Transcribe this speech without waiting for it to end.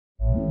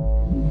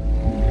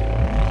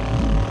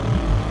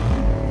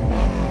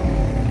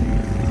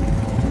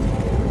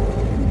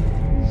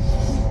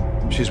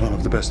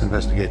of the best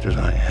investigators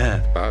I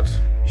had. But?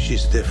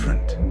 She's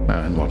different.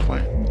 In what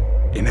way?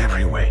 In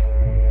every way.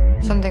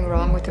 Something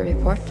wrong with the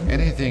report?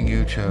 Anything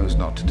you chose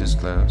not to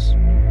disclose?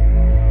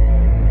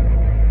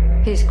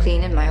 He's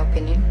clean, in my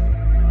opinion.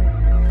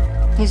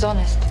 He's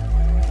honest.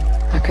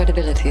 Our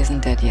credibility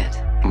isn't dead yet.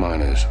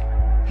 Mine is.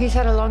 He's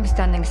had a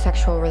long-standing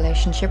sexual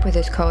relationship with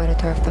his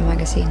co-editor of the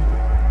magazine.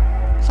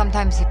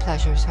 Sometimes he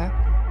pleasures her.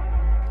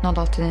 Not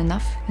often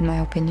enough, in my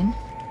opinion.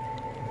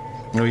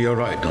 No, you're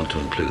right not to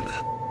include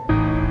that.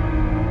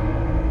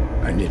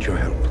 I need your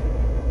help.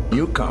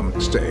 You come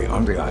stay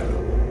on the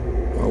island.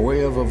 A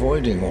way of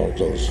avoiding all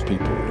those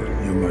people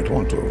you might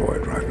want to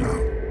avoid right now.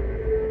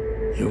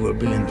 You will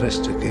be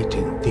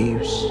investigating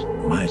thieves,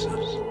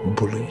 misers,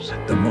 bullies,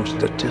 the most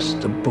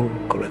detestable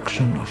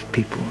collection of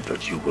people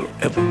that you will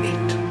ever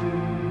meet.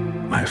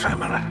 My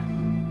family.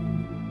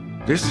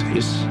 This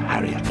is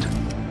Harriet.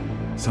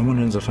 Someone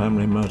in the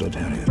family murdered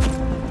Harriet.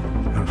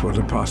 And for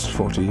the past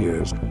 40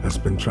 years has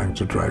been trying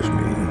to drive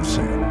me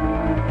insane.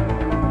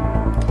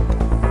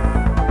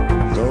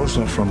 Those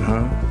are from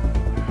her,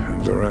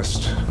 and the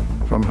rest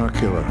from her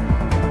killer.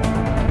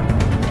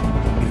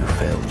 You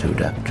failed to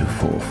adapt to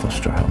 4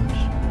 foster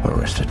homes. Were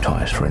arrested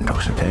twice for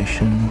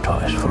intoxication,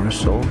 twice for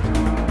assault.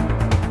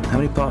 How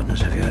many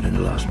partners have you had in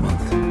the last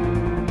month?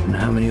 And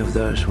how many of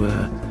those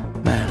were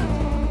men?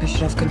 I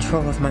should have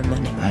control of my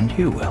money. And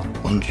you will,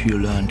 once you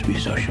learn to be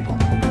sociable.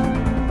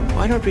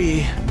 Why don't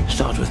we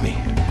start with me?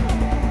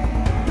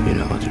 You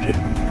know what to do.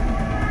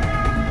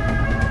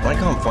 I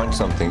can't find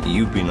something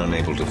you've been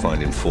unable to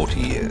find in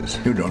 40 years.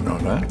 You don't know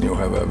that. You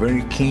have a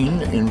very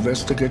keen,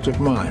 investigative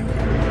mind.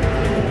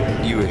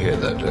 You were here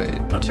that day.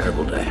 A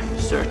terrible day.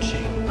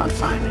 Searching, not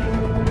finding.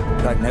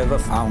 I never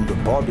found a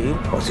body.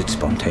 Was it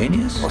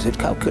spontaneous? Was it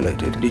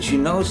calculated? Did she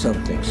know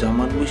something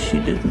someone wished she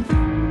didn't?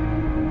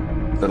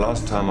 The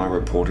last time I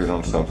reported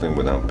on something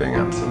without being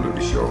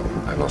absolutely sure,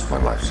 I lost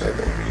my life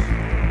savings.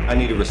 I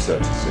need a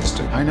research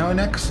assistant. I know an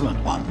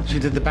excellent one. She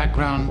did the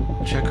background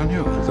check on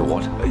you. The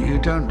what? You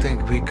don't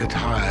think we could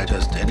hire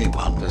just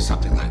anyone for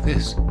something like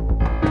this?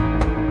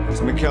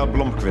 It's Mikael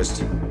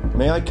Blomkvist.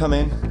 May I come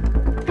in?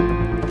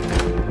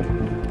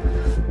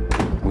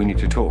 We need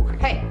to talk.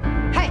 Hey!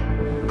 Hey!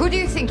 Who do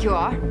you think you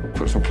are?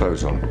 Put some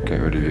clothes on.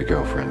 Get rid of your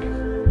girlfriend.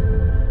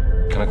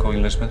 Can I call you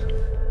Lisbeth?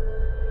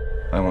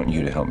 I want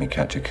you to help me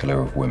catch a killer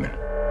of women.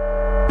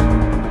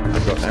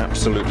 I've got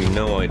absolutely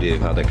no idea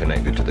how they're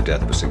connected to the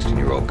death of a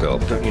 16-year-old girl.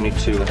 Don't you need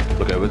to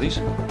look over these?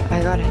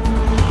 I got it.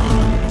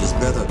 It's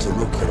better to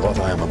look at what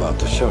I am about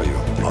to show you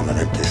on an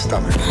empty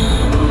stomach.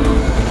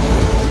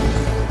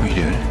 What are you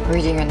doing?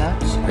 Reading your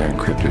notes? They're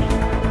encrypted.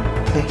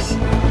 Please.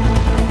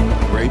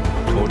 Rape,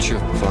 torture,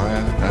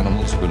 fire,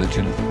 animals,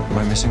 religion. Am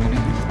I missing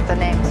anything? The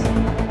names.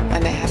 I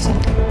may have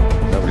something.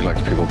 Nobody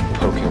likes people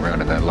poking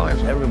around in their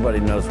lives. Everybody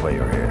knows why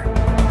you're here.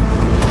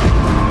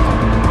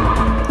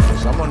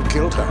 Someone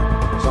killed her.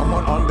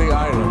 Someone on the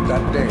island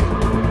that day.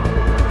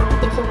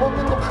 If a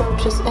woman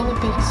approaches any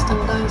beast and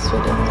lies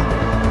with it,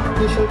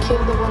 you shall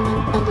kill the woman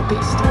and the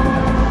beast.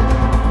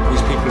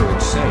 These people are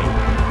insane.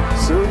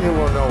 Soon you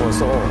will know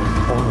us all,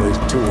 only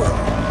too well,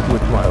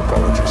 with my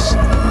apologies.